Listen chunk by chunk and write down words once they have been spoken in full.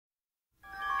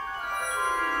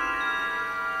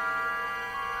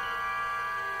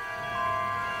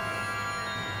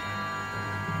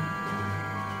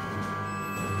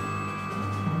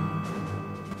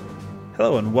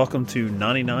Hello and welcome to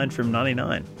 99 from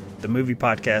 99, the movie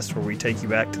podcast where we take you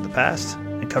back to the past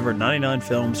and cover 99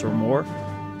 films or more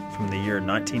from the year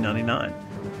 1999.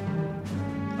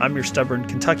 I'm your stubborn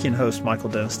Kentuckian host, Michael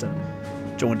Deniston,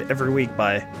 joined every week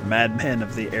by madmen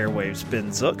of the airwaves,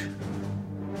 Ben Zook.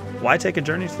 Why take a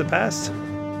journey to the past?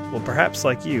 Well, perhaps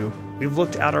like you, we've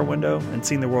looked out our window and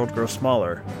seen the world grow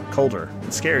smaller, colder, and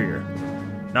scarier.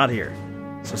 Not here.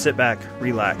 So sit back,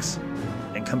 relax,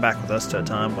 and come back with us to a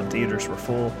time when theaters were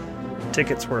full,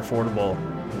 tickets were affordable,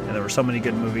 and there were so many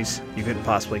good movies you couldn't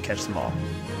possibly catch them all.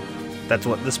 That's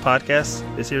what this podcast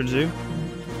is here to do,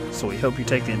 so we hope you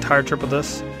take the entire trip with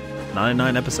us,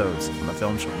 99 episodes on the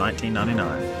films from 1999.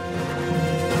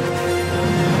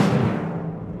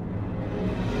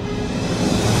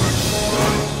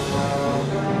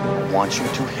 I want you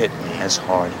to hit me as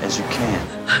hard as you can.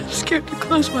 I'm scared to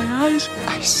close my eyes.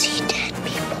 I see dead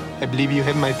people. I believe you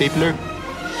have my stapler.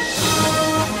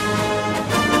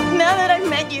 Now that I've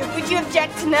met you, would you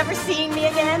object to never seeing me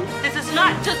again? This is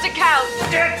not just a couch.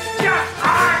 It's just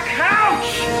our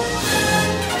couch!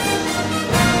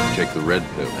 Take the red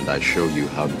pill, and I show you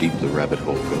how deep the rabbit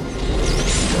hole goes.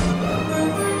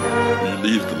 You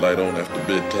leave the light on after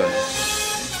bedtime.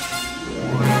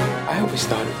 I always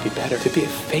thought it would be better to be a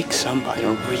fake somebody,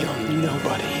 a real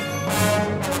nobody.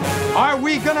 Are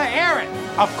we gonna air it?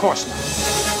 Of course not.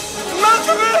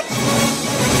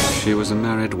 She was a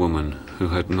married woman who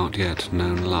had not yet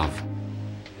known love.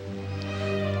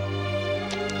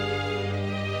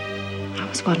 I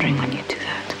was wondering when you'd do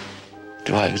that.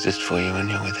 Do I exist for you when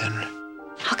you're with Henry?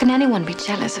 How can anyone be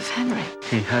jealous of Henry?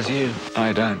 He has you.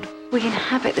 I don't. We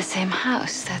inhabit the same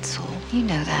house, that's all. You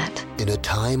know that. In a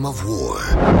time of war.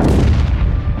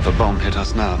 If a bomb hit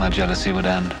us now, my jealousy would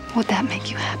end. Would that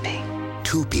make you happy?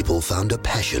 Two people found a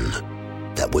passion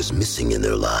that was missing in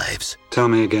their lives. Tell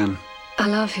me again. I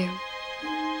love you.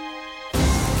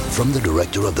 From the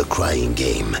director of The Crying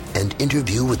Game and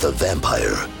Interview with the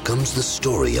Vampire comes the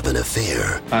story of an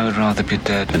affair. I would rather be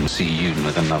dead than see you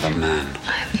with another man.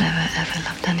 I've never ever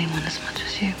loved anyone as much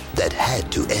as you. That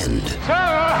had to end.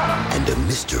 Sarah! And a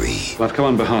mystery. I've come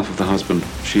on behalf of the husband.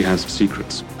 She has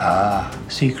secrets. Ah,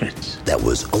 secrets. That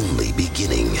was only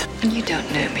beginning. And you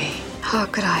don't know me. How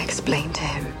could I explain to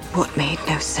him what made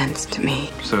no sense to me?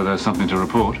 So there's something to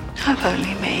report? I've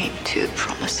only made two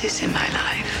promises in my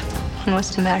life. One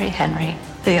was to marry Henry.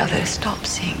 The other, stop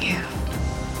seeing you.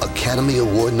 Academy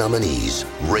Award nominees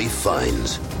Ralph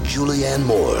Fiennes, Julianne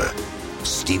Moore,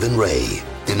 Stephen Ray,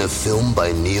 in a film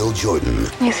by Neil Jordan.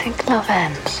 You think love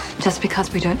ends just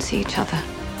because we don't see each other?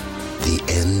 The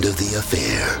end of the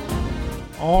affair.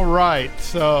 All right,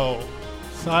 so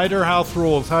Cider House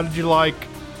Rules. How did you like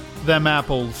them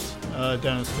apples,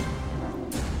 Dennis?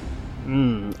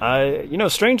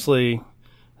 Strangely,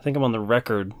 I think I'm on the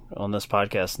record on this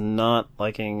podcast not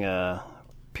liking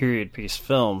period piece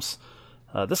films.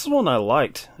 This is one I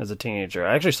liked as a teenager.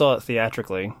 I actually saw it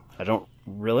theatrically. I don't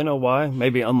really know why.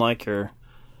 Maybe unlike your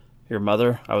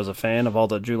mother, I was a fan of all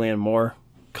the Julianne Moore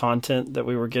content that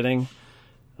we were getting.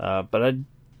 But I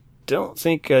don't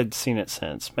think I'd seen it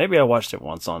since. Maybe I watched it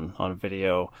once on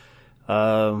video.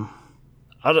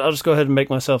 I'll just go ahead and make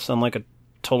myself sound like a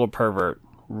total pervert.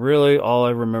 Really, all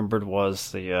I remembered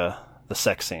was the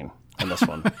sex scene in this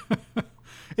one.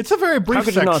 It's a very brief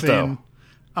sex scene.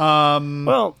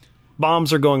 Well,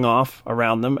 bombs are going off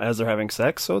around them as they're having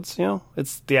sex, so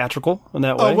it's theatrical in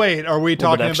that way. Oh, wait, are we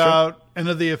talking about End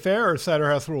of the Affair or Cider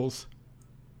House Rules?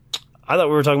 I thought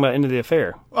we were talking about End of the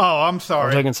Affair. Oh, I'm sorry.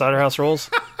 We're talking Cider House Rules?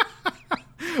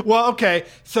 Well, okay,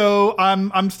 so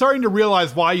I'm starting to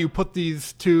realize why you put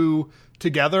these two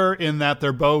together, in that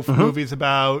they're both movies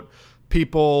about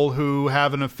people who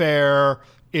have an affair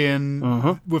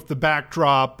with the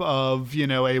backdrop of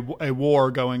a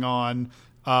war going on.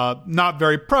 Not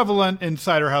very prevalent in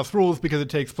Cider House Rules because it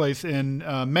takes place in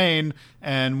Maine,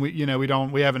 and we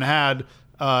haven't had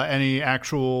any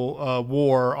actual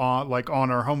war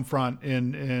on our home front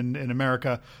in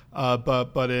America.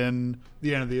 But in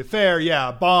the End of the Affair,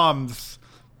 bombs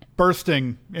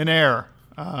bursting in air.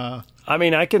 I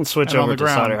can switch over to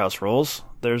Cider House Rules.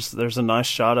 There's a nice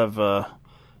shot of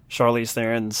Charlize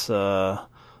Theron's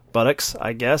buttocks,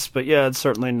 I guess, but it's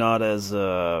certainly not as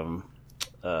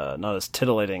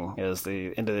titillating as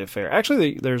the End of the Affair.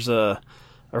 Actually, I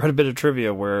read a bit of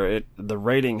trivia where the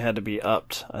rating had to be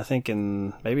upped, I think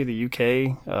in maybe the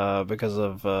UK, because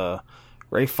of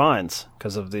Ralph Fiennes,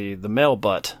 because of the male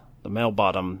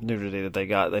bottom nudity that they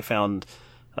got. They found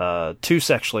too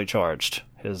sexually charged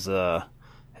his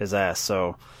ass.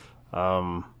 So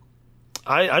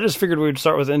I just figured we would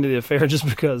start with End of the Affair just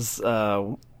because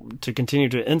to continue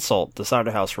to insult the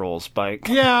Cider House rules by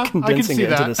condensing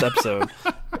it into this episode.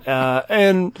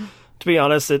 And to be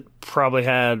honest, it probably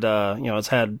had it's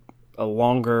had a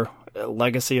longer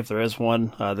legacy, if there is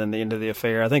one, than the End of the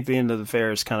Affair. I think the End of the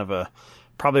Affair is kind of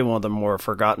probably one of the more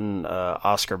forgotten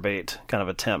Oscar bait kind of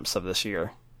attempts of this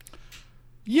year.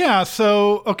 Yeah,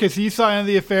 so you saw End of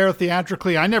the Affair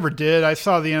theatrically. I never did. I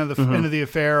saw the End of the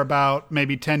Affair about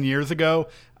maybe 10 years ago,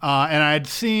 and I had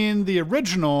seen the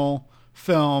original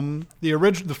film,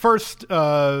 the first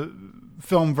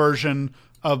film version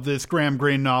of this Graham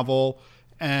Greene novel,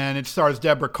 and it stars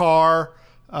Deborah Kerr.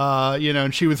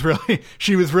 And she was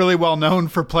really well known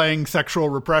for playing sexual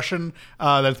repression.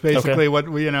 That's basically what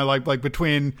we, like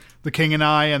between The King and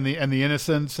I and the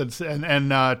Innocents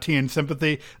and Tea and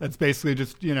Sympathy. That's basically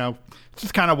just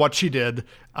kind of what she did.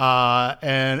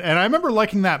 And I remember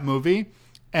liking that movie.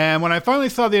 And when I finally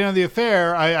saw The End of the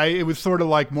Affair, it was sort of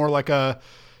like more like a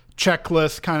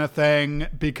checklist kind of thing,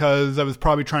 because I was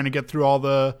probably trying to get through all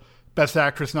the Best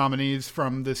Actress nominees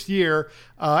from this year.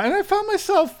 And I found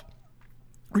myself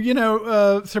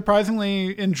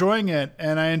surprisingly enjoying it,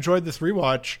 and I enjoyed this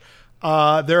rewatch.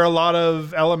 There are a lot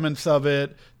of elements of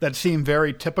it that seem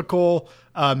very typical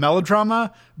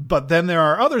melodrama, but then there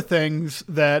are other things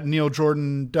that Neil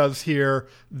Jordan does here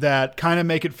that kind of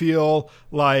make it feel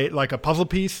like a puzzle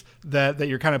piece that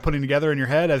you're kind of putting together in your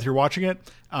head as you're watching it.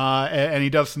 And he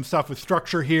does some stuff with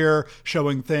structure here,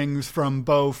 showing things from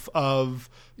both of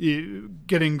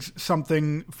getting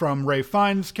something from Ralph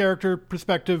Fiennes' character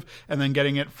perspective and then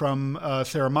getting it from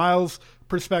Sarah Miles'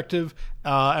 perspective.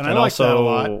 And I like that a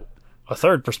lot. A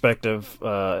third perspective,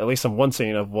 at least in one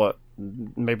scene, of what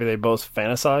maybe they both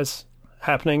fantasize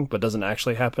happening but doesn't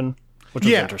actually happen, which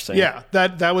was interesting. Yeah,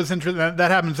 that was interesting.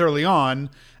 That happens early on.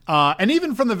 And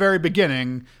even from the very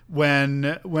beginning,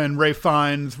 when Ralph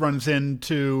Fiennes runs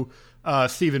into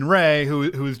Stephen Ray, who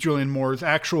is Julianne Moore's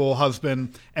actual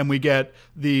husband, and we get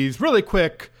these really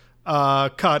quick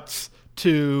cuts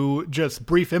to just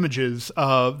brief images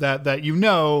of that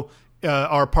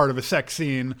are part of a sex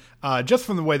scene, just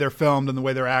from the way they're filmed and the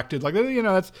way they're acted. Like,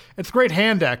 it's great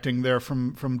hand acting there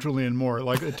from Julianne Moore.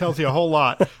 Like, it tells you a whole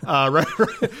lot. Right,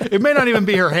 it may not even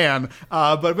be her hand,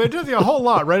 but it tells you a whole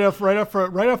lot right off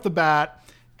the bat.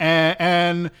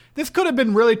 And this could have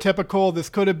been really typical. This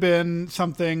could have been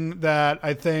something that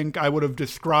I think I would have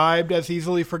described as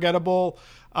easily forgettable,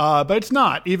 but it's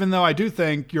not. Even though I do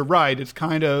think you're right, it's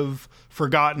kind of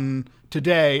forgotten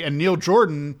today. And Neil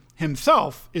Jordan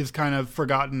himself is kind of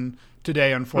forgotten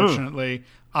today, unfortunately.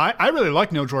 I really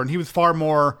like Neil Jordan. He was far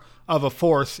more of a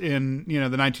force in the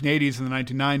 1980s and the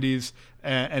 1990s,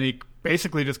 and he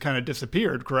basically just kind of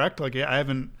disappeared. Correct? Like, I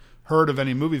haven't heard of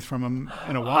any movies from him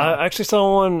in a while. I actually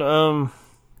saw one.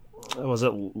 Was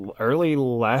it early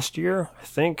last year? I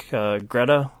think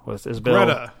Greta with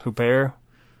Isabelle Huppert.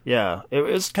 Yeah, it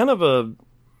was kind of a.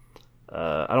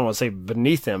 I don't want to say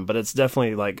beneath him, but it's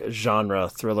definitely like genre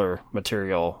thriller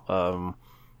material.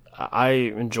 I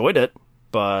enjoyed it,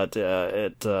 but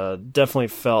it definitely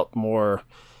felt more.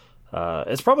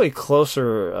 It's probably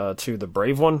closer to The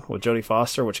Brave One with Jodie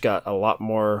Foster, which got a lot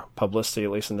more publicity,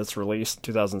 at least in its release in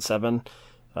 2007,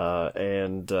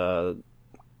 and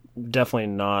definitely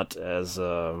not as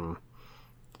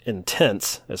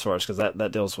intense as far as, because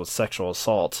that deals with sexual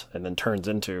assault and then turns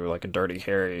into like a Dirty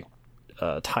Harry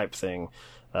type thing.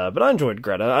 But I enjoyed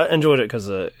Greta. I enjoyed it because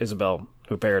of Isabelle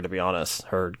Huppert, to be honest,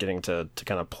 her getting to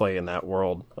kind of play in that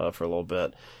world for a little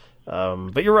bit.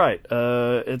 But you're right.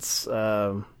 It's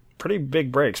pretty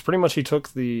big breaks. Pretty much he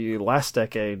took the last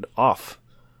decade off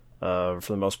for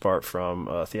the most part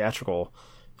from theatrical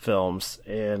films.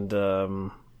 And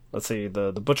let's see,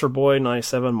 the Butcher Boy,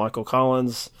 97, Michael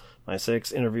Collins,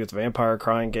 96, Interview with the Vampire,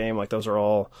 Crying Game. Like, those are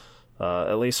all,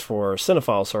 at least for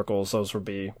cinephile circles, those would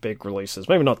be big releases.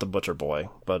 Maybe not the Butcher Boy,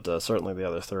 but certainly the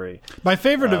other three. My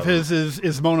favorite of his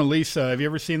is Mona Lisa. Have you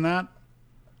ever seen that?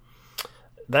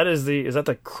 Is that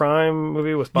the crime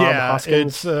movie with Bob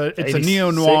Hoskins? It's a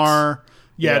neo-noir.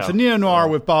 Yeah, it's a neo-noir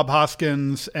with Bob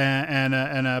Hoskins and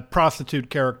a prostitute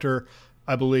character,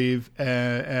 I believe,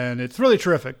 and it's really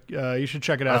terrific. You should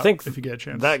check it out if you get a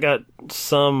chance. That got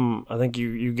some. I think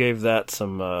you gave that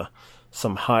some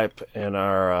hype in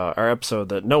our episode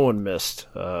that no one missed,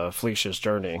 Felicia's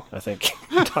Journey. I think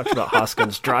we talked about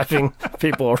Hoskins driving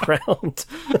people around.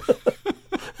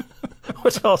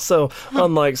 Which also,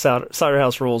 unlike Cider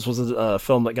House Rules, was a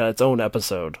film that got its own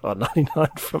episode on 99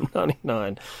 from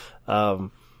 99.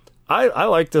 I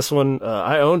like this one.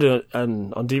 I owned it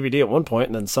on DVD at one point,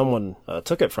 and then someone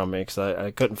took it from me because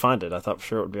I couldn't find it. I thought for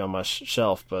sure it would be on my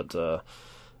shelf, but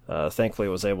thankfully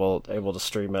was able to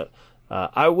stream it.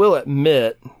 I will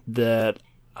admit that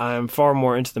I'm far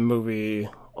more into the movie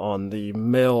on the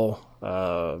male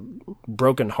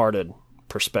broken-hearted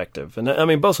perspective. And I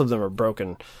mean, both of them are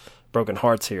broken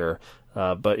hearts here.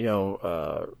 But,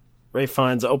 Ralph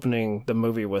Fiennes opening the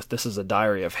movie with "This is a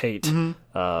diary of hate"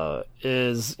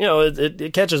 is,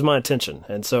 it catches my attention.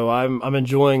 And so I'm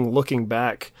enjoying looking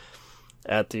back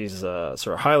at these sort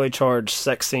of highly charged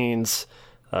sex scenes,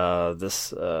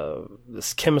 this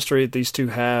chemistry that these two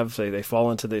have. They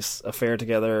fall into this affair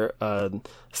together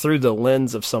through the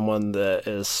lens of someone that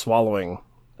is swallowing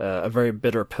a very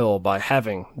bitter pill by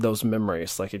having those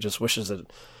memories. Like, he just wishes it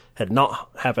had not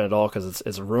happened at all because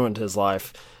it's ruined his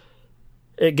life.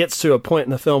 It gets to a point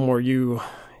in the film where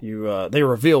they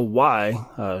reveal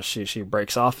why she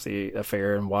breaks off the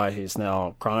affair and why he's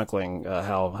now chronicling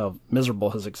how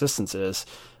miserable his existence is.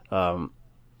 And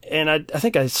I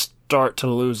think I start to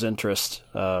lose interest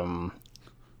at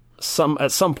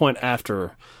some point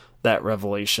after that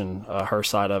revelation, her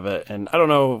side of it. And I don't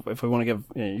know if we want to give,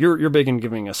 you're big in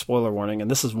giving a spoiler warning, and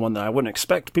this is one that I wouldn't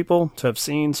expect people to have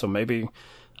seen. So maybe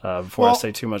before I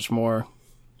say too much more,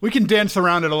 we can dance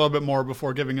around it a little bit more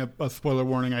before giving a spoiler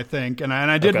warning, I think. And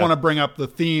I did want to bring up the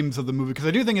themes of the movie, because I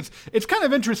do think it's kind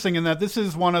of interesting in that this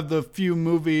is one of the few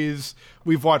movies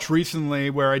we've watched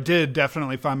recently where I did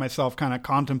definitely find myself kind of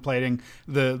contemplating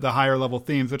the higher level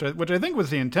themes, which I think was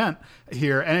the intent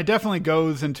here. And it definitely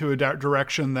goes into a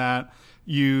direction that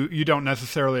you don't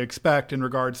necessarily expect in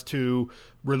regards to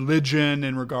religion,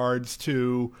 in regards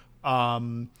to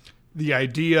the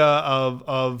idea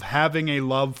of having a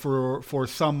love for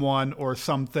someone or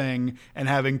something and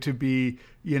having to be,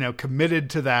 committed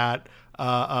to that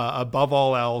above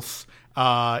all else,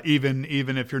 even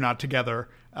if you're not together,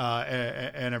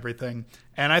 and everything.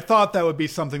 And I thought that would be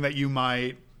something that you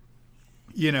might,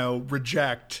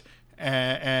 reject.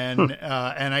 And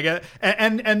I get,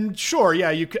 and sure,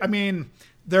 yeah, I mean,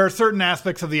 there are certain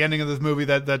aspects of the ending of this movie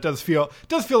that does feel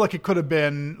like it could have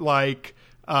been like,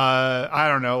 I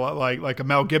don't know, like a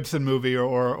Mel Gibson movie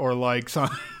or like some,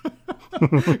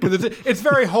 because it's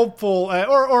very hopeful,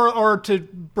 or to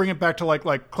bring it back to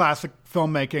like classic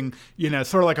filmmaking,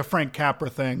 sort of like a Frank Capra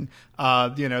thing,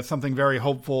 something very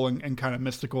hopeful and kind of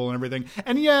mystical and everything.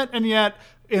 And yet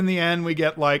in the end we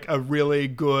get like a really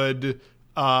good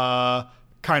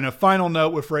kind of final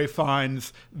note with Ralph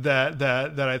Fiennes that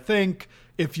I think,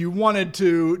 if you wanted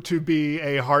to be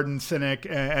a hardened cynic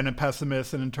and a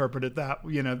pessimist and interpret it that,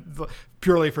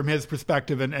 purely from his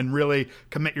perspective and really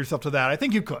commit yourself to that, I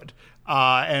think you could.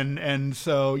 And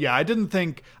so, yeah, I didn't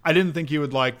think you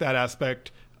would like that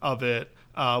aspect of it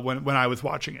when I was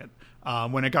watching it.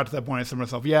 When it got to that point, I said to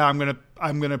myself, "Yeah, I'm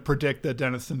gonna predict that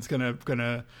Denison's gonna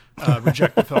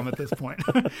reject the film at this point."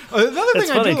 Another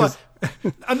thing I do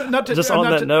like, just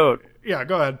on that note, yeah,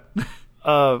 go ahead.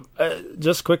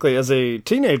 Just quickly, as a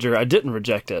teenager, I didn't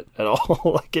reject it at all.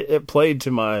 Like it played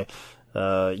to my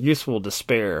youthful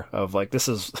despair of like, this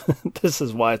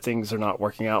is why things are not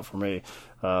working out for me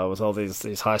with all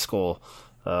these high school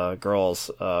girls.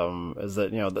 Is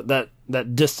that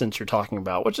that distance you're talking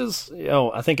about, which is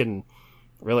I think in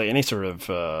really any sort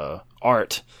of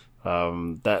art,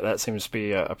 that seems to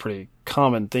be a pretty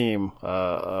common theme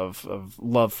of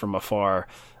love from afar.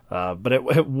 But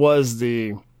it was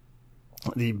the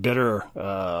bitter,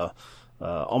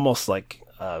 almost like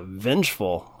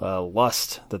vengeful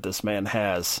lust that this man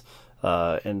has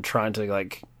in trying to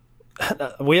like.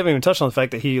 We haven't even touched on the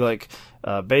fact that he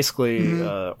basically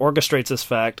orchestrates this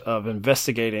fact of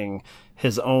investigating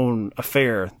his own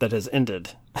affair that has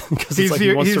ended, because it's like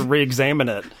he wants to re-examine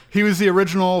it. He was the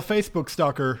original Facebook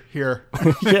stalker here.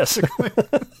 Yes.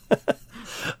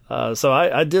 So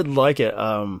I did like it.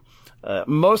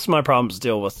 Most of my problems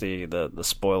deal with the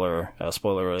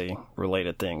spoilery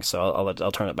related things. So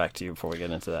I'll turn it back to you before we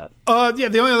get into that. Yeah,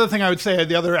 the only other thing I would say,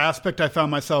 the other aspect I found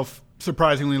myself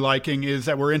surprisingly liking, is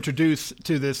that we're introduced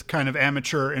to this kind of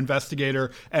amateur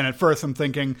investigator. And at first I'm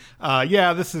thinking,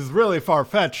 this is really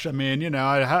far-fetched. I mean,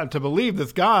 I had to believe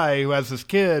this guy who has this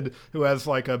kid who has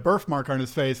like a birthmark on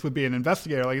his face would be an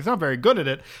investigator. Like, he's not very good at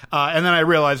it. And then I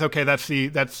realized, okay, that's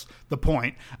the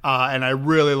point. And I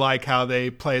really like how they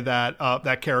play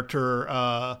that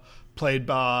character, played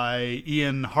by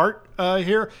Ian Hart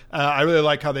here. I really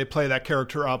like how they play that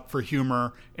character up for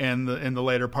humor in the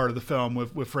later part of the film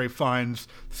with Ralph Fiennes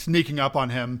sneaking up on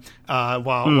him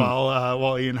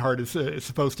while Ian Hart is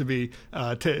supposed to be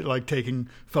taking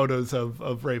photos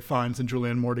of Ralph Fiennes and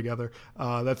Julianne Moore together.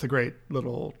 That's a great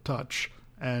little touch.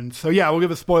 And so, yeah, we'll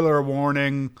give a spoiler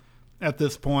warning at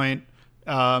this point.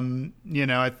 I think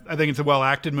it's a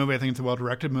well-acted movie. I think it's a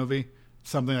well-directed movie.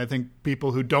 Something I think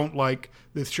people who don't like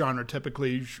this genre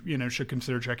typically, should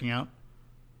consider checking out.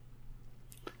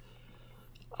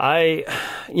 I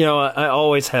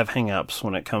always have hang-ups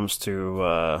when it comes to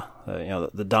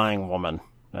the dying woman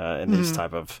in these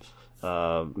type of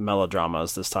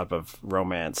melodramas, this type of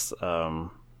romance,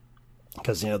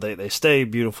 because they stay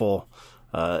beautiful.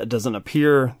 It doesn't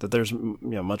appear that there's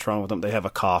much wrong with them. They have a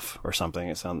cough or something.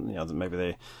 It sounds maybe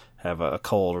they have a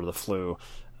cold or the flu,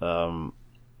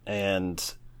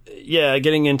 and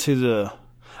getting into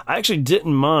I actually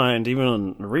didn't mind, even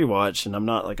on rewatch, and I'm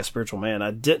not like a spiritual man,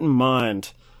 I didn't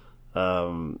mind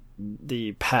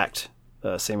the pact,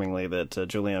 seemingly, that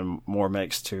Julianne Moore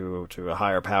makes to a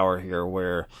higher power here,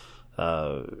 where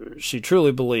she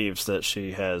truly believes that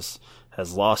she has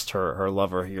lost her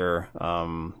lover here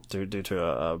due to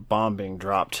a bomb being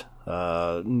dropped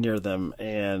near them,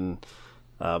 and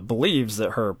believes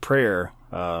that her prayer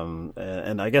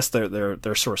and I guess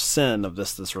their sort of sin of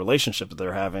this relationship that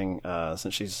they're having,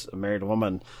 since she's a married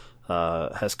woman,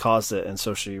 has caused it, and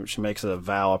so she makes a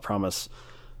vow, a promise,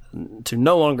 to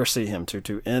no longer see him,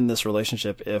 to end this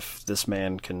relationship if this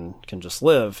man can just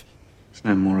live. It's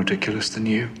no more ridiculous than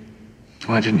you.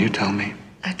 Why didn't you tell me?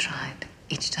 I tried.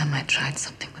 Each time I tried,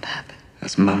 something would happen.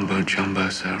 That's mumbo jumbo,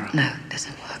 Sarah. No, it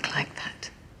doesn't work like that.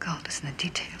 God is in the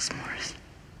details, Morris.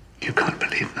 You can't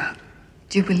believe that.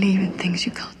 Do you believe in things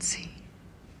you can't see?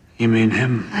 You mean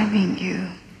him? I mean you.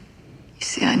 You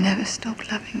see, I never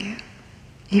stopped loving you,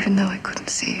 even though I couldn't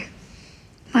see it.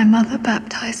 My mother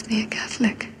baptized me a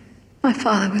Catholic. My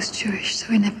father was Jewish, so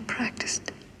he never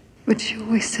practiced. But she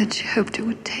always said she hoped it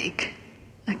would take,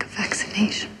 like a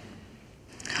vaccination.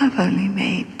 I've only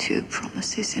made 2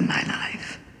 promises in my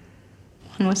life.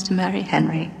 One was to marry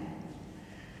Henry.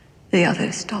 The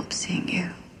other, stop seeing you.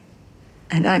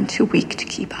 And I'm too weak to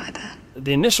keep either.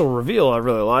 The initial reveal I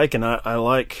really like, and I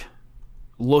like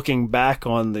looking back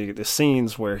on the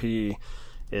scenes where he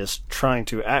is trying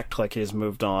to act like he's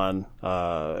moved on,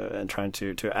 and trying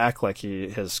to act like he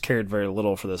has cared very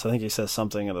little for this. I think he says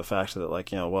something of the fact that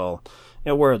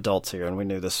we're adults here, and we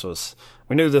knew this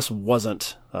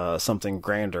wasn't something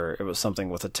grander. It was something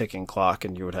with a ticking clock,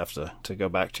 and you would have to go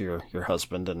back to your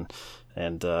husband,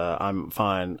 and I'm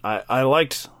fine. I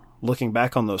liked looking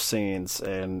back on those scenes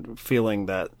and feeling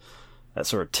that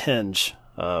sort of tinge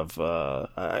of,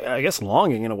 I guess,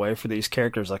 longing in a way for these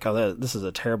characters. Like, this is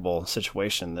a terrible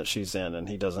situation that she's in, and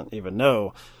he doesn't even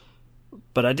know.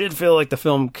 But I did feel like the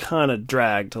film kind of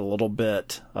dragged a little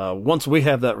bit. Once we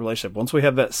have that relationship, once we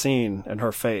have that scene in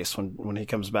her face when he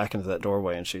comes back into that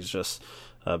doorway and she's just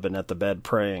been at the bed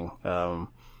praying,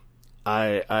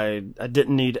 I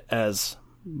didn't need as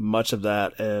much of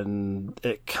that, and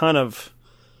it kind of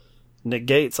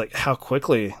negates like how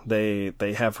quickly they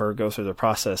have her go through the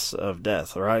process of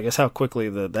death, or I guess how quickly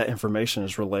that information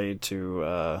is relayed to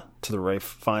the Ralph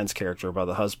Fiennes character by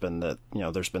the husband, that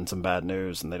there's been some bad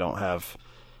news, and they don't have,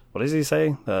 what does he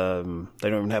say? They don't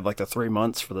even have like the 3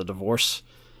 months for the divorce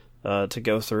to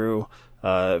go through.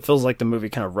 It feels like the movie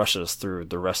kind of rushes through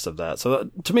the rest of that. So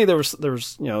to me, there was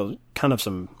kind of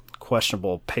some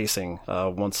questionable pacing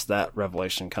once that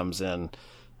revelation comes in.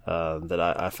 That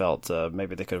I felt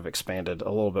maybe they could have expanded a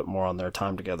little bit more on their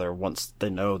time together once they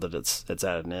know that it's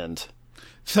at an end.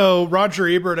 So Roger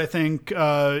Ebert, I think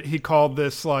he called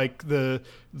this like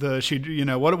what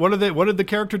did the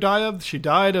character die of? She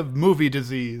died of movie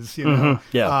disease, Mm-hmm.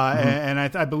 Yeah. And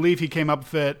I believe he came up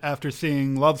with it after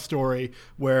seeing Love Story,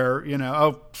 where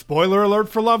spoiler alert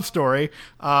for Love Story,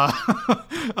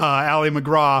 Ali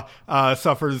MacGraw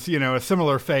suffers a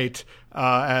similar fate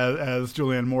as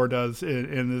Julianne Moore does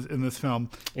in this film.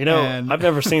 I've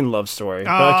never seen Love Story,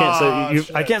 but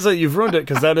I can't say you've ruined it,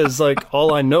 because that is like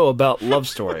all I know about Love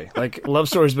Story. Like, Love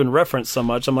Story's been referenced so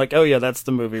much, I'm like, oh yeah, that's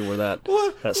the movie where that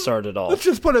started all. Let's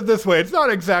just put it this way: it's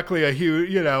not exactly a huge,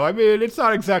 it's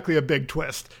not exactly a big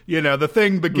twist. The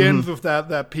thing begins with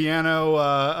that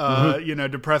piano,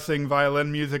 depressing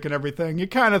violin music and everything. You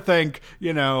kind of think,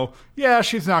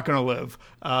 she's not going to live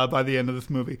by the end of this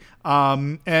movie,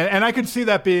 and I could see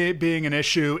that being an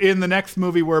issue. In the next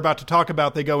movie we're about to talk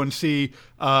about, they go and see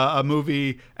a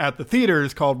movie at the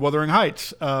theaters called Wuthering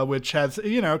Heights, which has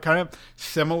kind of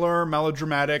similar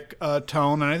melodramatic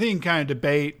tone, and I think you can kind of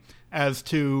debate as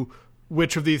to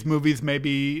which of these movies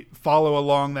maybe follow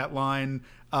along that line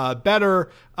better.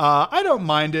 I don't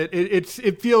mind it.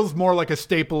 It feels more like a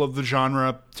staple of the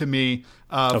genre to me,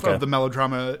 of the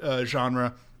melodrama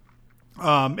genre.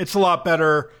 It's a lot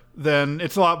better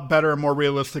and more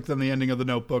realistic than the ending of The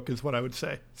Notebook, is what I would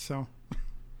say. So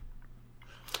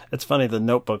it's funny. The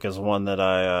Notebook is one that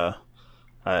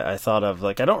I thought of.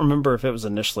 Like, I don't remember if it was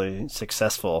initially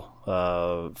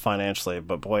successful financially,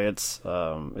 but boy, it's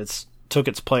took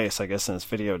its place, I guess, in its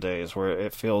video days, where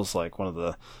it feels like one of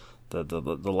the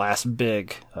the last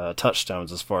big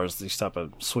touchstones as far as these type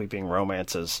of sweeping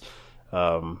romances.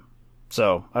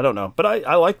 So I don't know, but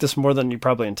I like this more than you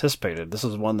probably anticipated. This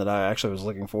is one that I actually was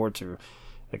looking forward to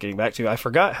getting back to. I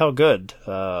forgot how good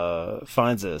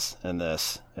Fiennes is in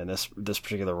this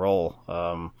particular role.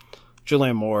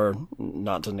 Julianne Moore,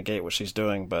 not to negate what she's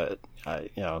doing, but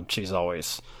she's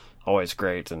always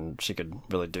great, and she could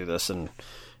really do this in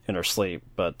her sleep.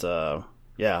 But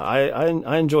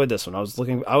I enjoyed this one.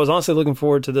 I was honestly looking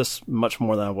forward to this much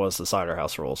more than I was the Cider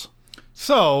House Rules.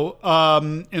 So,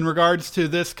 in regards to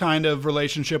this kind of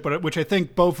relationship, which I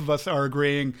think both of us are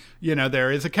agreeing,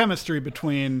 there is a chemistry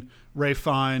between Ralph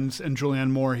Fiennes and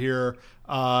Julianne Moore here,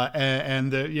 you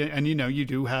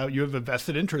have a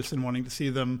vested interest in wanting to see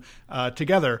them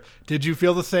together. Did you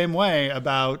feel the same way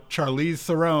about Charlize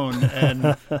Theron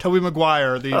and Tobey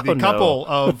Maguire, the couple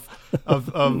of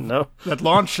no. that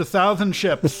launched 1,000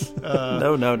 ships?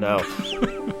 No.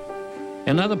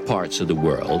 In other parts of the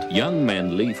world, young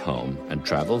men leave home and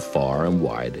travel far and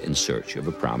wide in search of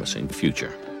a promising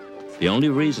future. The only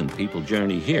reason people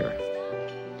journey here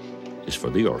is for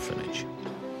the orphanage.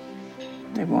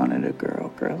 They wanted a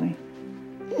girl, Girlie.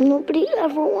 Nobody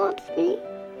ever wants me.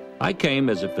 I came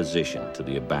as a physician to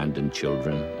the abandoned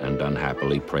children and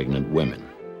unhappily pregnant women.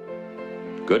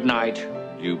 Good night,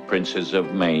 you princes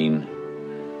of Maine,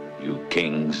 you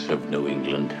kings of New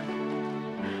England.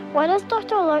 Why does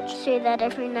Dr. Lurch say that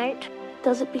every night?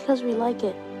 Does it because we like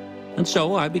it. And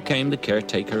so I became the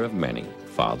caretaker of many,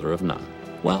 father of none.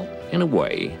 Well, in a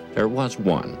way, there was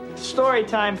one. Story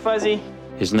time, Fuzzy.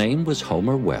 His name was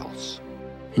Homer Wells,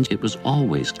 and it was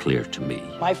always clear to me.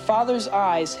 My father's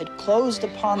eyes had closed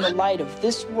upon the light of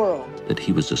this world. That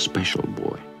he was a special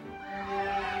boy.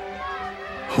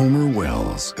 Homer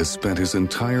Wells has spent his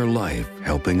entire life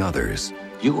helping others.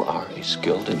 You are a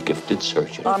skilled and gifted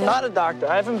surgeon. I'm not a doctor.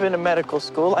 I haven't been to medical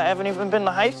school. I haven't even been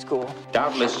to high school.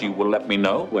 Doubtless you will let me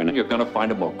know when you're going to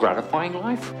find a more gratifying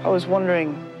life. I was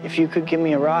wondering if you could give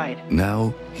me a ride.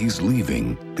 Now he's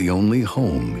leaving the only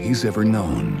home he's ever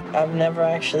known. I've never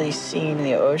actually seen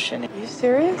the ocean. Are you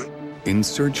serious? In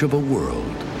search of a world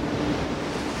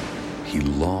he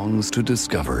longs to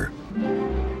discover.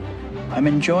 I'm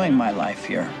enjoying my life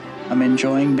here. I'm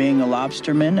enjoying being a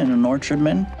lobsterman and an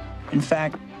orchardman. In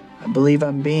fact, I believe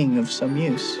I'm being of some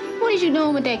use. What are you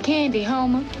doing with that candy,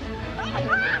 Homer?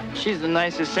 She's the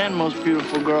nicest and most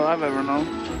beautiful girl I've ever known.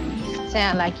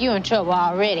 Sound like you in trouble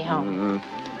already, Homer.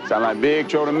 Mm-hmm. Sound like big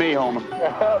trouble to me, Homer.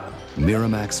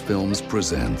 Miramax Films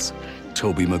presents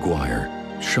Tobey Maguire,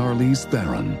 Charlize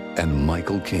Theron, and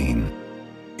Michael Caine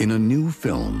in a new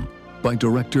film by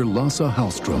director Lasse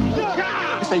Hallström.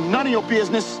 This ain't none of your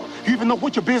business. You even know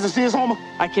what your business is, Homer?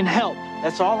 I can help.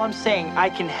 That's all I'm saying. I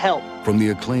can help. From the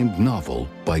acclaimed novel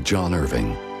by John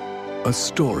Irving. A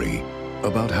story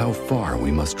about how far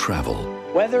we must travel.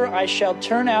 Whether I shall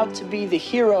turn out to be the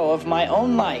hero of my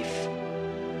own life,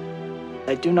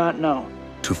 I do not know.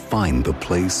 To find the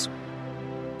place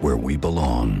where we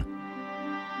belong.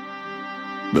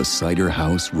 The Cider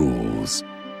House Rules.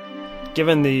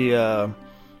 Given the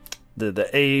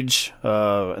age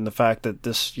and the fact that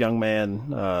this young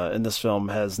man in this film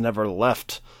has never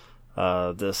left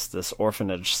this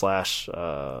orphanage /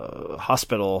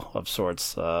 hospital of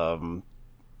sorts, I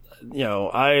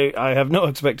have no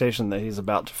expectation that he's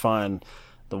about to find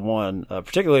the one,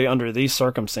 particularly under these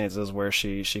circumstances where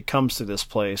she comes to this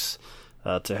place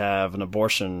to have an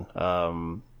abortion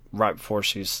right before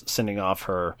she's sending off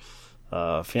her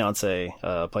fiance,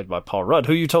 played by Paul Rudd,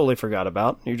 who you totally forgot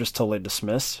about. You just totally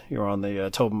dismissed. You're on the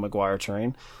Tobey Maguire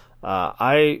train.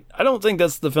 I don't think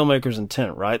that's the filmmaker's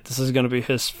intent, right? This is going to be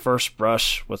his first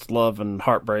brush with love and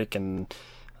heartbreak, and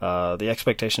the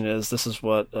expectation is this is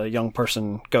what a young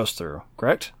person goes through,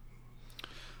 correct?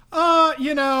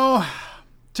 To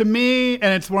me,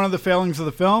 and it's one of the failings of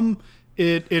the film,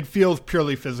 it feels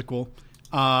purely physical.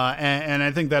 And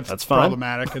I think that's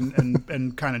problematic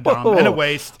and kind of dumb. And a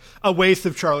waste of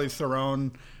Charlize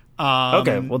Theron.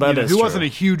 Okay, well that is who true. Wasn't a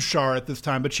huge star at this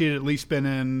time, but she had at least been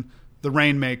in The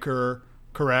Rainmaker,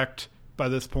 correct, by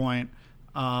this point.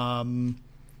 I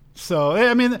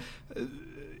wasn't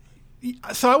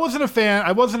a fan.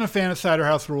 I wasn't a fan of Cider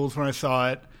House Rules when I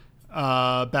saw it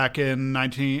back in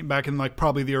like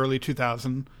probably the early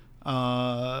 2000s.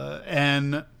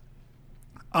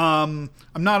 I'm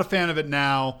not a fan of it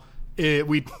now.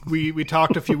 We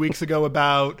talked a few weeks ago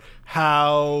about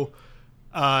how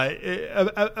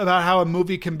a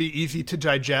movie can be easy to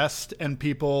digest and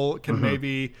people can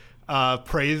maybe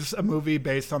praise a movie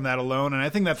based on that alone. And I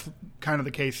think that's kind of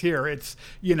the case here. It's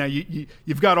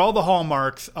you've got all the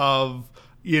hallmarks of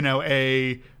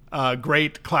a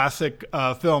great classic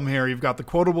film here. You've got the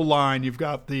quotable line, you've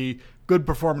got the good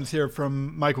performance here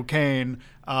from Michael Caine,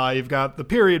 you've got the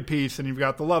period piece, and you've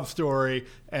got the love story,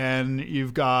 and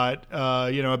you've got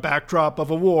a backdrop of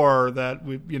a war that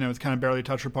is kind of barely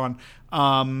touched upon.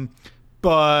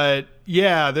 But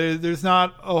yeah, there's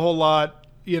not a whole lot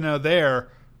there in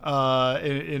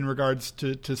regards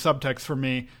to subtext for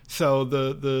me. So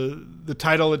the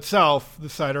title itself, The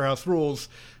Cider House Rules.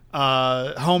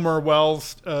 Homer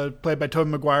Wells, played by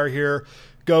Tobey Maguire here,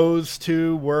 goes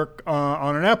to work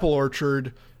on an apple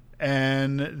orchard,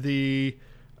 and the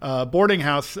boarding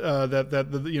house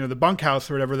the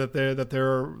bunkhouse or whatever that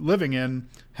they're living in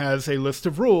has a list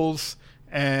of rules,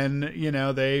 and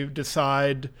they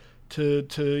decide to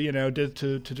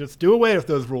just do away with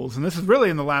those rules. And this is really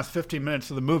in the last 15 minutes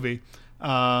of the movie.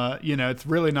 It's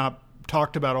really not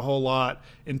talked about a whole lot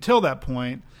until that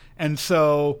point, and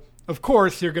so. Of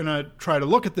course, you're going to try to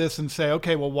look at this and say,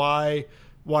 okay, well, why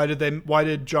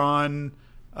did John,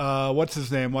 what's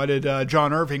his name? Why did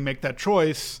John Irving make that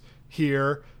choice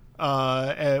here?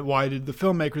 Why did the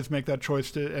filmmakers make that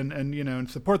choice and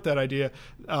support that idea?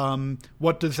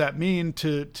 What does that mean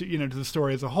to the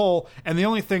story as a whole? And the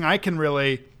only thing I can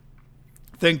really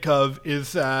think of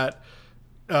is that,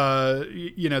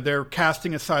 they're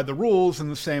casting aside the rules in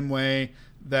the same way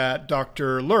that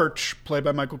Dr. Lurch, played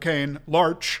by Michael Caine,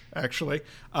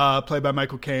 played by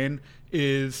Michael Caine,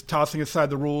 is tossing aside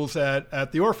the rules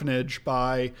at the orphanage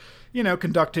by,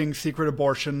 conducting secret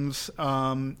abortions,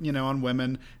 on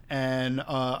women, and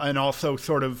also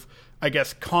sort of, I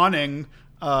guess, conning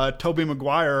Tobey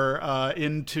Maguire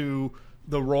into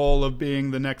the role of being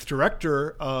the next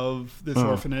director of this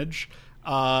orphanage.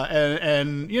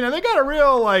 And they got a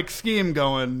real scheme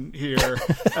going here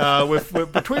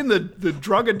with between the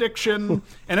drug addiction,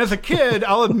 and as a kid,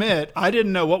 I'll admit I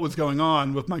didn't know what was going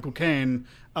on with Michael Caine.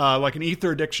 An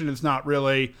ether addiction is not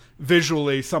really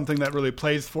visually something that really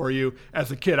plays for you as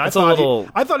a kid. I thought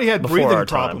he had breathing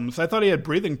problems. I thought he had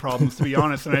breathing problems, to be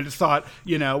honest, and I just thought,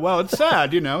 well, it's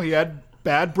sad, he had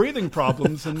bad breathing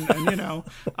problems, and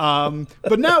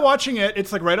but now watching it,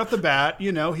 it's right off the bat,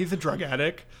 he's a drug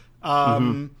addict.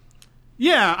 There's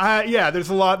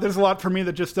a lot for me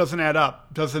that just doesn't add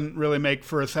up, doesn't really make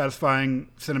for a satisfying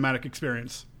cinematic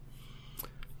experience.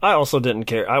 I also didn't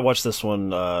care. I watched this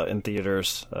one in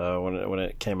theaters when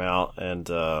it came out, and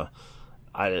I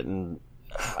didn't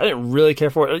really care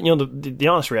for it. The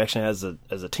honest reaction as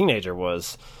a teenager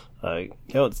was,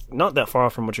 it's not that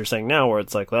far from what you're saying now, where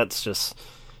it's that's just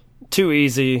too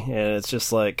easy, and it's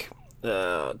just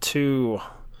too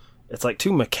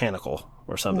mechanical.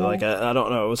 Or something. I don't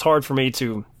know. It was hard for me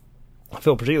to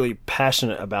feel particularly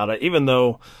passionate about it, even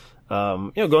though,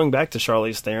 going back to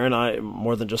Charlize Theron,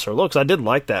 more than just her looks, I did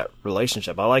like that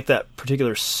relationship. I like that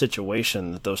particular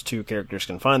situation that those two characters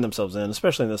can find themselves in,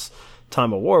 especially in this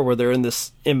time of war where they're in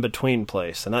this in-between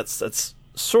place. And that's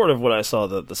sort of what I saw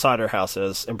the Cider House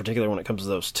as, in particular when it comes to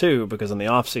those two, because in the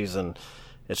off-season,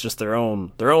 it's just their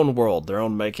own world, their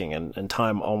own making, and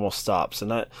time almost stops.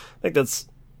 And I think that's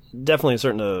definitely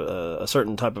a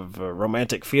certain type of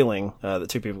romantic feeling that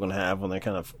two people can have when they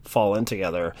kind of fall in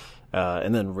together,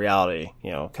 and then reality,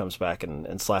 comes back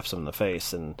and slaps them in the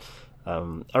face. And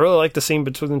I really like the scene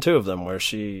between the two of them where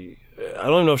I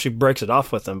don't know if she breaks it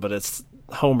off with them, but it's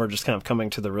Homer just kind of coming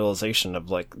to the realization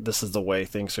of this is the way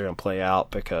things are going to play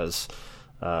out, because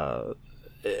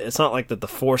it's not like that the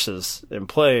forces in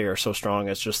play are so strong.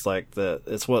 It's just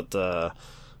it's what the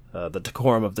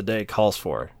decorum of the day calls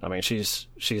for. I mean, she's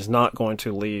not going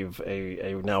to leave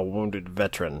a now wounded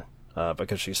veteran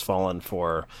because she's fallen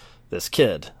for this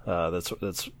kid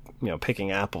that's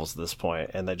picking apples at this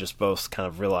point, and they just both kind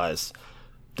of realize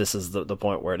this is the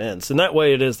point where it ends. And that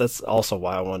way it is. That's also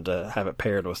why I wanted to have it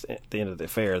paired with the end of the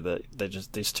affair, that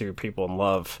these two people in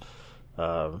love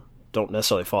don't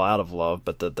necessarily fall out of love,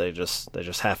 but that they just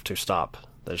have to stop.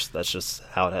 That's just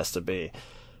how it has to be.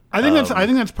 I think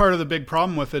that's part of the big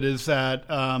problem with it is that,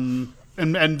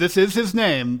 and this is his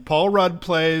name. Paul Rudd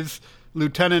plays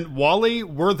Lieutenant Wally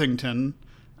Worthington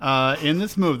in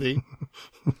this movie,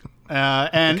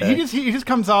 and okay. he just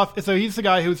comes off. So he's the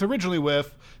guy who's originally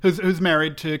who's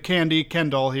married to Candy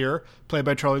Kendall here, played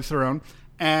by Charlize Theron.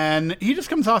 And he just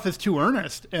comes off as too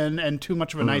earnest and too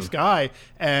much of a nice guy,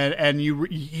 and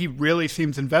he really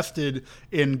seems invested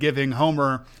in giving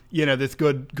Homer, this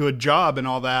good job and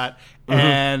all that,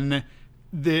 and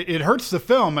it hurts the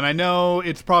film. And I know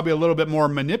it's probably a little bit more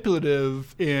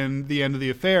manipulative in The End of the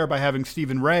Affair by having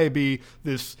Stephen Ray be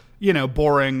this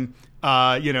boring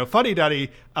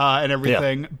fuddy-duddy and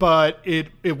everything, but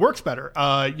it works better.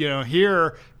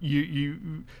 Here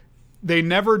they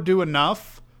never do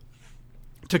enough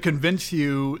to convince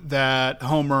you that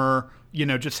Homer,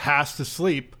 just has to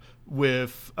sleep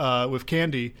with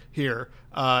Candy here.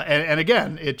 And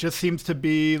again, it just seems to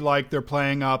be like they're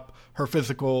playing up her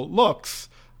physical looks,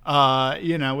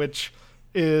 which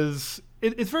is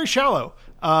it's very shallow.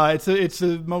 It's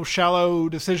the most shallow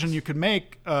decision you could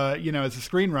make, as a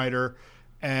screenwriter.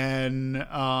 And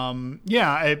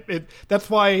that's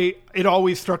why it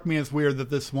always struck me as weird that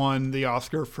this won the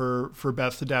Oscar for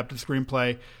best adapted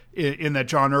screenplay, in that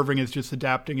John Irving is just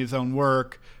adapting his own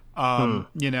work.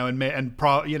 Apparently,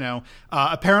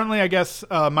 I guess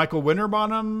Michael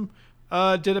Winterbottom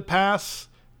did a pass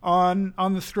on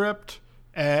the script,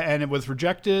 and it was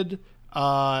rejected.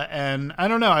 And I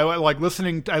don't know. I like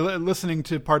listening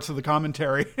to parts of the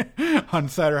commentary on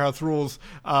Cider House Rules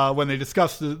when they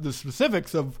discussed the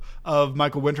specifics of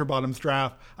Michael Winterbottom's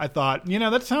draft. I thought,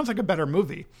 that sounds like a better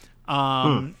movie.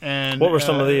 And what were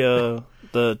some of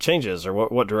the changes, or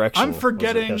what direction? I'm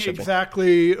forgetting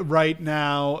exactly right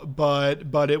now,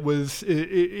 but it was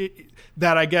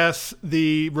that I guess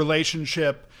the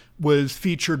relationship was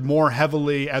featured more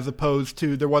heavily, as opposed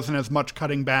to there wasn't as much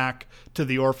cutting back to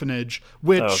the orphanage,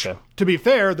 which, to be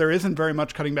fair, there isn't very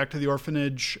much cutting back to the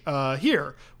orphanage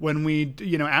here. When we,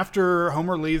 after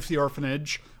Homer leaves the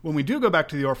orphanage, when we do go back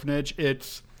to the orphanage,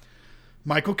 it's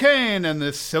Michael Caine and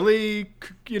this silly,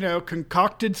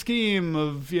 concocted scheme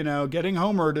of, getting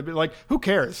Homer to be like, who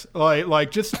cares?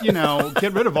 Like just,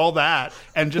 get rid of all that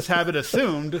and just have it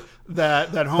assumed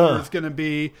that Homer is going to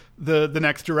be the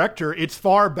next director. It's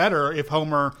far better if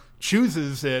Homer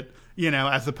chooses it,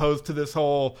 as opposed to this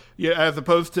whole,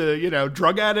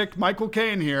 drug addict Michael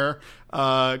Caine here,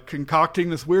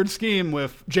 concocting this weird scheme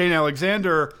with Jane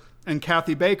Alexander and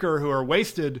Kathy Baker, who are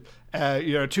wasted.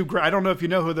 Two great. I don't know if you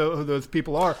know who those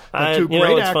people are. But two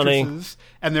great actresses,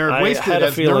 and they're wasted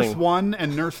as Nurse 1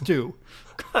 and Nurse 2.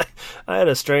 I had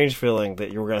a strange feeling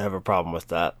that you were going to have a problem with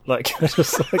that.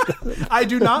 I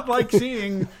do not like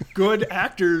seeing good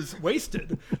actors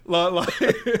wasted.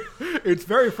 It's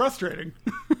very frustrating.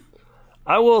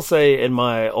 I will say, in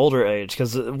my older age,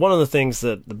 because one of the things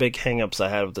that the big hang-ups I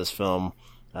had with this film,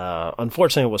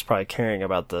 unfortunately, was probably caring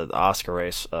about the Oscar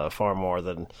race far more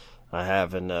than I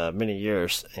have in many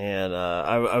years, and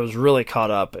I was really caught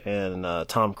up in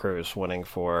Tom Cruise winning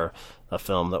for a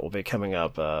film that will be coming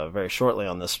up very shortly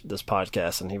on this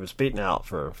podcast, and he was beaten out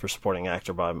for supporting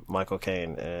actor by Michael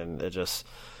Caine, and it just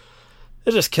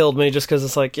killed me, just because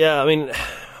it's like, yeah, I mean,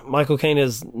 Michael Caine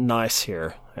is nice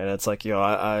here, and it's like,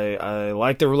 I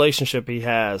like the relationship he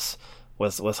has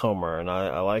with Homer, and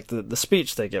I like the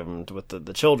speech they give him with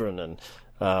the children,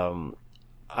 and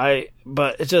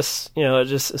but it just,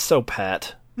 it's so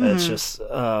pat. Mm-hmm. It's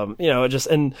just,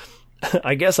 and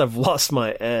I guess I've lost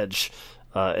my edge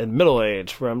in middle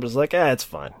age, where I'm just like, it's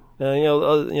fine.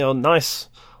 Nice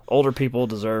older people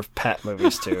deserve pat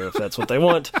movies too, if that's what they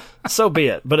want. So be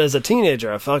it. But as a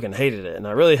teenager, I fucking hated it, and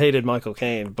I really hated Michael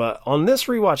Caine. But on this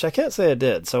rewatch, I can't say I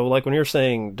did. So, like, when you're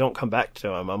saying don't come back to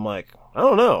him, I'm like, I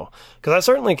don't know, because I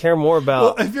certainly care more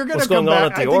about what's going on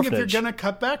at the orphanage. I think if you're going to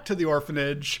cut back to the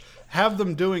orphanage, have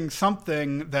them doing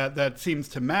something that seems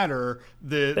to matter.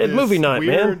 They had movie night,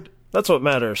 man. That's what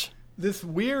matters. This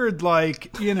weird,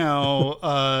 he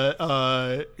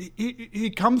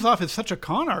comes off as such a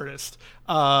con artist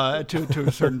to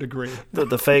a certain degree.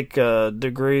 The fake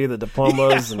degree, the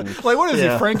diplomas, and what is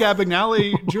he, Frank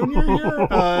Abagnale Jr.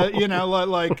 here?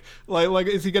 Like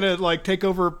is he gonna take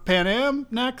over Pan Am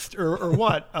next or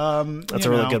what? That's a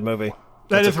really good movie.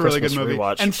 That is a really good movie.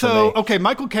 And so, okay,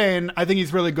 Michael Caine, I think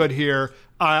he's really good here.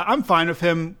 I'm fine with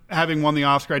him having won the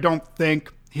Oscar. I don't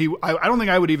think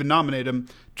I would even nominate him,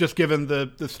 just given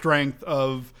the strength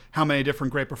of how many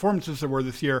different great performances there were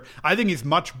this year. I think he's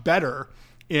much better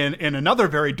in another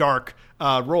very dark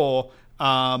role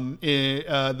in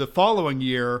the following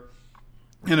year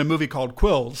in a movie called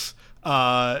Quills.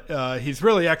 He's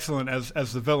really excellent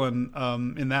as the villain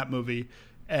in that movie.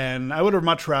 And I would have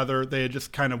much rather they had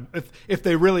just kind of, if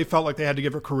they really felt like they had to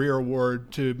give a career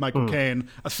award to Michael Caine,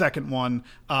 a second one,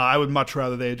 I would much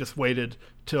rather they had just waited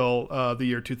till the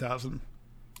year 2000.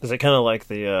 Is it kind of like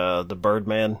the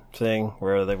Birdman thing,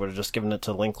 where they would have just given it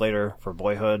to Linklater for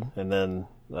Boyhood, and then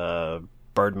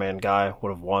Birdman guy would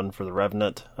have won for The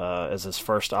Revenant as his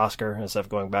first Oscar instead of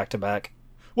going back to back?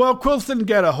 Well, Quills didn't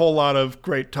get a whole lot of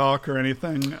great talk or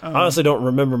anything. I honestly don't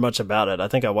remember much about it. I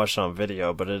think I watched it on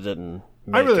video, but it didn't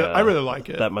make I really like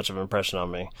it. That much of an impression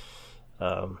on me.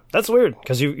 That's weird,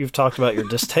 because you've talked about your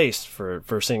distaste for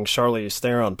seeing Charlize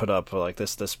Theron put up like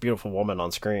this beautiful woman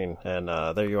on screen, and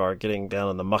there you are getting down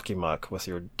in the mucky muck with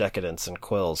your decadence and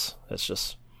Quills. It's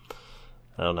just,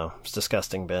 I don't know. It's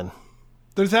disgusting, Ben.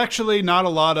 There's actually not a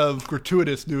lot of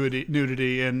gratuitous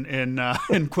nudity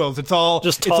in Quills. It's all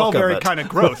just it's all talk of very it. kind of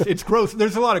gross. It's gross.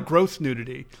 There's a lot of gross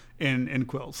nudity in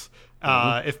Quills,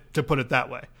 if to put it that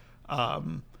way.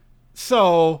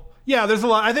 So yeah, there's a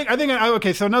lot. I think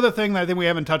okay. So another thing that I think we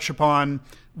haven't touched upon,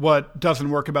 what doesn't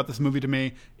work about this movie to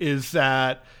me, is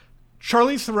that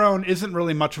Charlize Theron isn't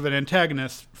really much of an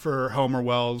antagonist for Homer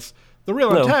Wells. The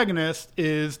real antagonist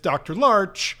is Dr.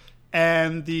 Larch,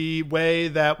 and the way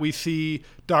that we see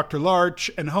Dr.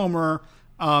 Larch and Homer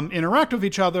interact with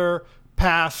each other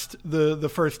past the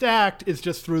first act is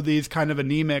just through these kind of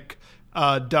anemic,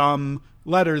 dumb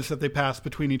letters that they pass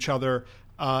between each other,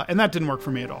 and that didn't work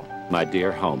for me at all. My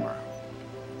dear Homer,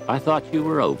 I thought you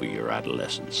were over your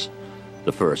adolescence.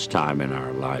 The first time in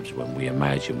our lives when we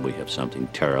imagine we have something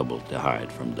terrible to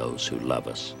hide from those who love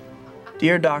us.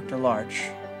 Dear Dr. Larch,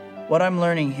 what I'm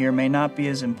learning here may not be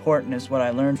as important as what I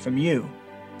learned from you,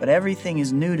 but everything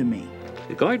is new to me.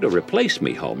 You're going to replace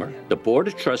me, Homer. The Board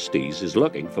of Trustees is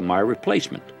looking for my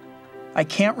replacement. I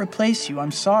can't replace you.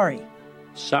 I'm sorry.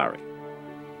 Sorry?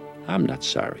 I'm not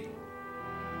sorry.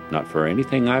 Not for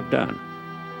anything I've done.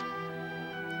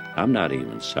 I'm not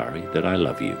even sorry that I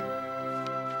love you.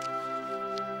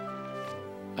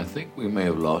 I think we may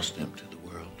have lost him to the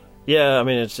world. Yeah, I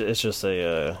mean it's just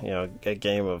a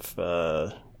game of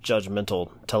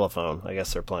judgmental telephone. I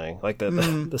guess they're playing like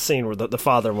the scene where the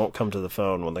father won't come to the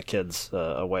phone when the kid's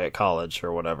away at college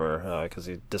or whatever because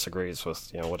he disagrees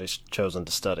with what he's chosen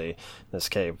to study. In this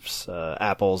case,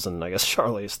 apples, and I guess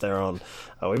Charlize Theron.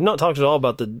 We've not talked at all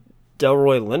about the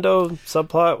Delroy Lindo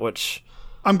subplot, which.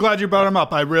 I'm glad you brought him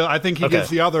up. I think he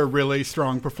gives the other really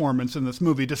strong performance in this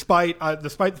movie. Despite the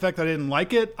fact that I didn't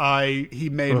like it,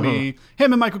 him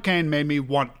and Michael Caine made me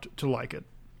want to like it.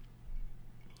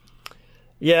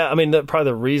 Yeah, I mean, probably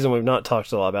the reason we've not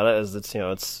talked a lot about it is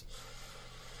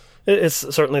it's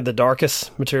certainly the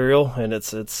darkest material, and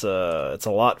it's a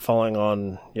lot falling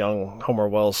on young Homer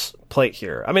Wells' plate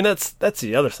here. I mean, that's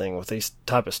the other thing with these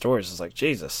type of stories is like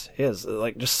Jesus, he has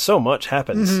like just so much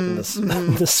happens in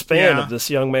the span of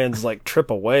this young man's like trip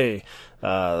away.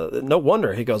 No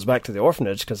wonder he goes back to the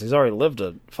orphanage because he's already lived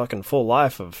a fucking full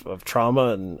life of trauma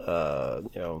and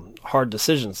hard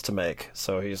decisions to make.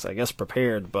 So he's, I guess,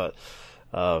 prepared, but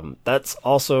that's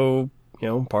also.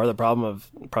 Part of the problem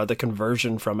of the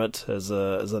conversion from it as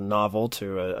a novel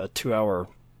to a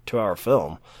 2-hour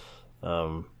film.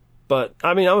 But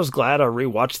I mean, I was glad I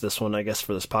rewatched this one, I guess,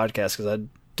 for this podcast because I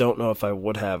don't know if I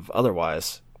would have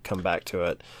otherwise come back to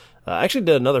it. I actually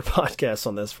did another podcast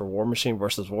on this for War Machine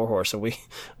versus Warhorse, and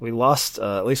we lost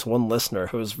at least one listener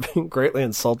who was greatly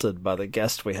insulted by the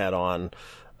guest we had on.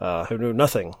 Who knew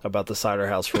nothing about the Cider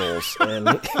House rules.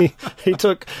 And he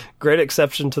took great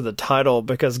exception to the title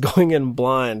because going in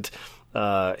blind,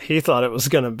 he thought it was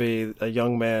going to be a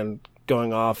young man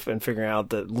going off and figuring out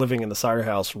that living in the cider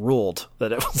house ruled,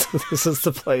 that it was this is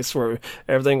the place where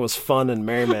everything was fun and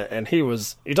merriment. And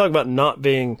you talk about not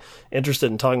being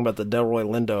interested in talking about the Delroy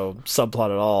Lindo subplot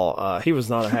at all. He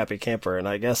was not a happy camper, and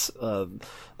I guess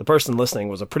the person listening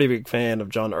was a pretty big fan of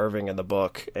John Irving in the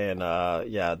book, and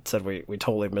said we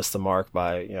totally missed the mark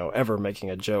by ever making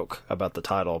a joke about the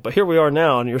title. But here we are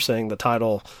now, and you're saying the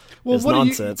title is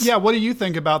nonsense. What do you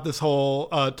think about this whole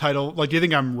title? Like, do you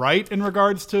think I'm right in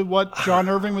regards to what John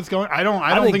Irving was going? I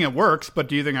don't think it works, but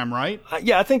do you think I'm right?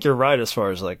 I think you're right as far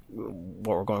as like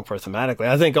what we're going for thematically.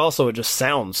 I think also it just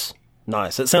sounds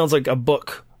nice. It sounds like a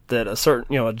book that a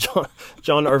certain a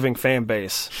John Irving fan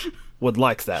base would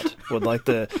like that.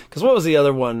 Because what was the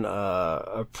other one?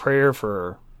 A Prayer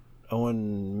for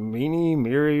Owen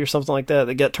Meary or something like that.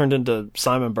 That got turned into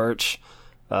Simon Birch.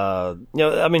 I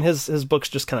mean, his books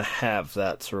just kind of have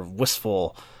that sort of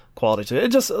wistful quality to it.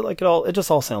 It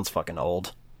just all sounds fucking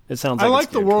old. It sounds. I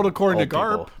like The World According to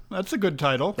Garp. People. That's a good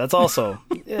title. That's also.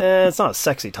 It's not a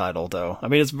sexy title though. I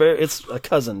mean, it's a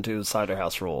cousin to Cider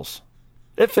House Rules.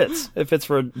 It fits. It fits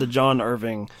for the John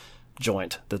Irving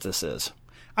joint that this is.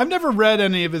 I've never read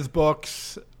any of his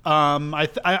books. I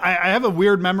have a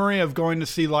weird memory of going to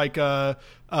see like a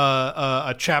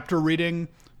chapter reading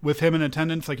with him in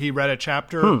attendance. Like he read a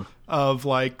chapter of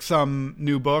like some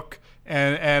new book,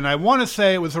 and I want to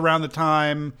say it was around the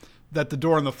time that The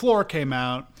Door on the Floor came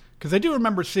out, because I do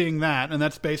remember seeing that, and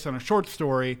that's based on a short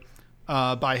story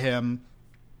by him.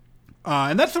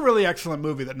 And that's a really excellent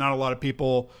movie that not a lot of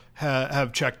people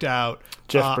have checked out.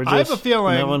 Jeff Bridges. I have a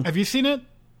feeling. Have you seen it?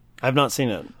 I've not seen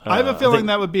it. I have a feeling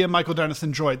that would be a Michael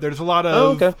Dennison joint. There's a lot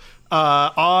of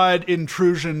odd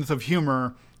intrusions of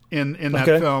humor in that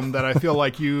film that I feel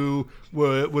like you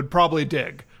would probably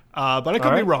dig. But I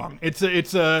could be wrong. It's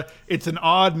an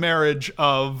odd marriage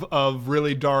of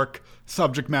really dark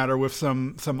subject matter with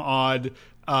some odd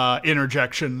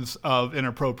interjections of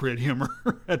inappropriate humor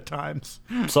at times.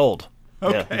 Sold.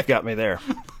 Okay. Yeah, you've got me there.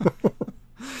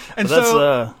 And that's,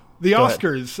 so the go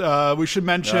Oscars, we should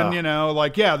mention,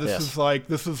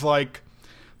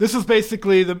 this is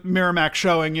basically the Miramax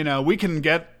showing, we can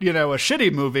get, a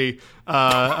shitty movie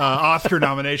Oscar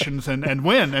nominations and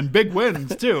win, and big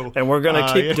wins too. And we're going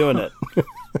to keep doing it.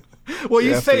 Well,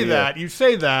 you say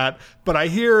that, but I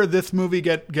hear this movie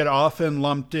get often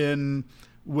lumped in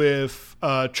with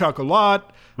Chocolat,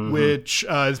 which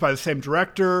is by the same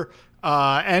director.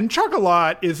 And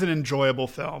Chocolat is an enjoyable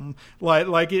film.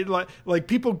 Like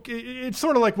people, it's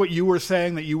sort of like what you were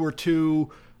saying, that you were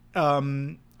too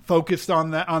focused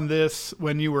on this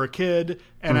when you were a kid.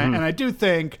 And I do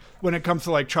think when it comes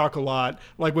to like Chocolat,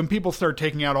 like when people start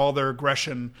taking out all their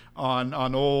aggression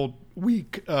on old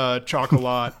weak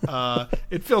Chocolat,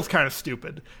 it feels kind of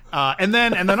stupid. And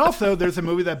then also there's a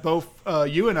movie that both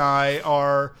you and I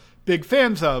are big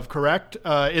fans of, correct?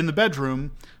 In the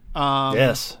Bedroom.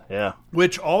 Yes, yeah.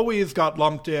 Which always got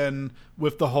lumped in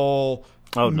with the whole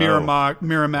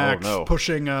Miramax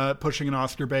pushing an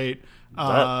Oscar bait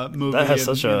movie. That has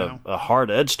such a hard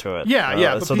edge to it.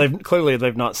 Yeah. So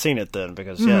they've not seen it then,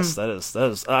 because yes, that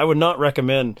is. I would not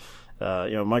recommend.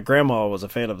 My grandma was a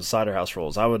fan of the Cider House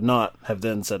Rules. I would not have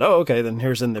then said, "Oh, okay, then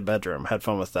here's In the Bedroom. Had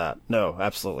fun with that." No,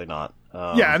 absolutely not.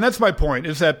 And that's my point.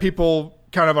 Is that people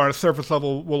kind of on a surface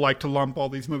level will like to lump all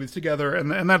these movies together,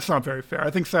 and that's not very fair. I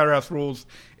think Cider House Rules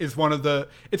is one of the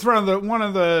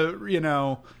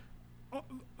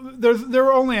there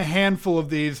are only a handful of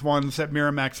these ones that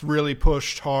Miramax really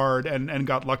pushed hard and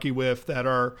got lucky with that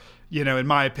are, in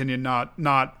my opinion,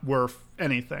 not worth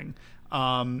anything.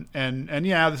 And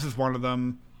this is one of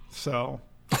them. So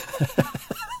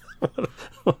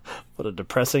what a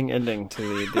depressing ending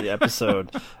to the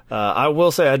episode. I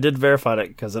will say I did verify it,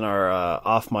 because in our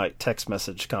off-mic text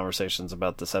message conversations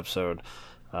about this episode,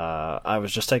 I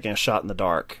was just taking a shot in the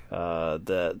dark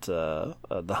that the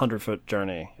 100-Foot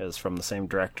Journey is from the same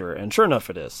director, and sure enough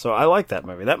it is. So I like that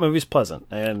movie. That movie's pleasant,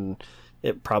 and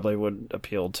it probably would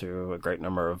appeal to a great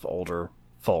number of older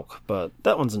folk, but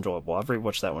that one's enjoyable. I've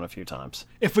rewatched that one a few times.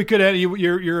 If we could end,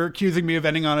 you're accusing me of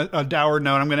ending on a dour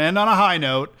note. I'm going to end on a high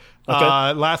note.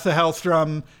 Okay. Lasse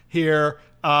Hallström here.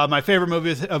 My favorite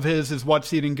movie of his is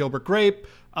What's Eating Gilbert Grape,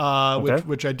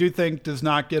 which I do think does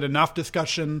not get enough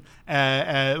discussion.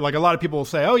 Like a lot of people will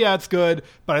say, oh yeah, it's good,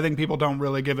 but I think people don't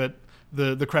really give it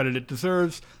the credit it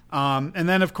deserves. And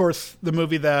then of course the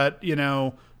movie that,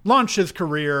 launched his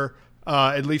career,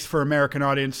 at least for American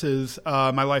audiences,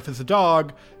 My Life as a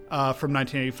Dog, from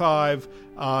 1985.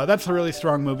 That's a really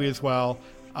strong movie as well.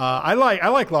 I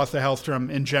like Lasse Hallström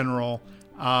in general.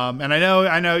 And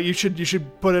I know you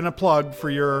should put in a plug for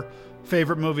your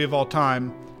favorite movie of all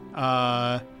time,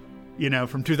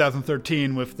 from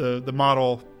 2013 with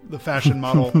the fashion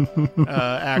model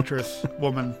actress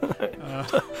woman. Are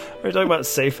you talking about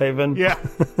Safe Haven? Yeah.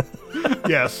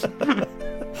 Yes.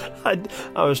 I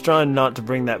was trying not to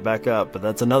bring that back up, but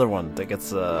that's another one that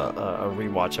gets a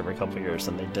rewatch every couple of years,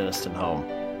 and the Dentist and Home.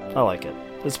 I like it.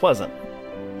 It's pleasant.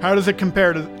 How does it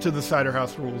compare to the Cider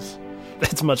House Rules?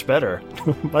 It's much better.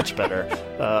 Much better.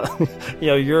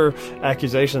 Your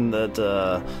accusation that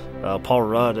Paul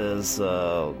Rudd is,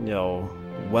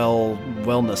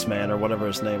 wellness man or whatever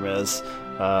his name is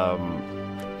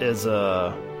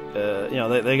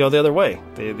they go the other way.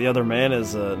 The other man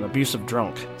is an abusive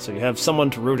drunk. So you have someone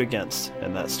to root against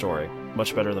in that story.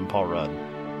 Much better than Paul Rudd.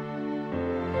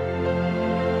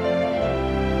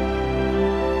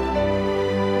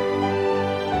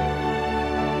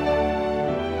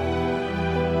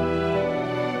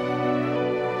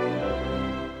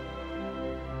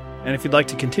 And if you'd like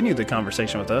to continue the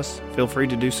conversation with us, feel free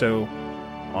to do so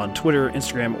on Twitter,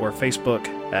 Instagram, or Facebook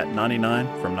at 99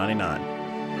 from 99.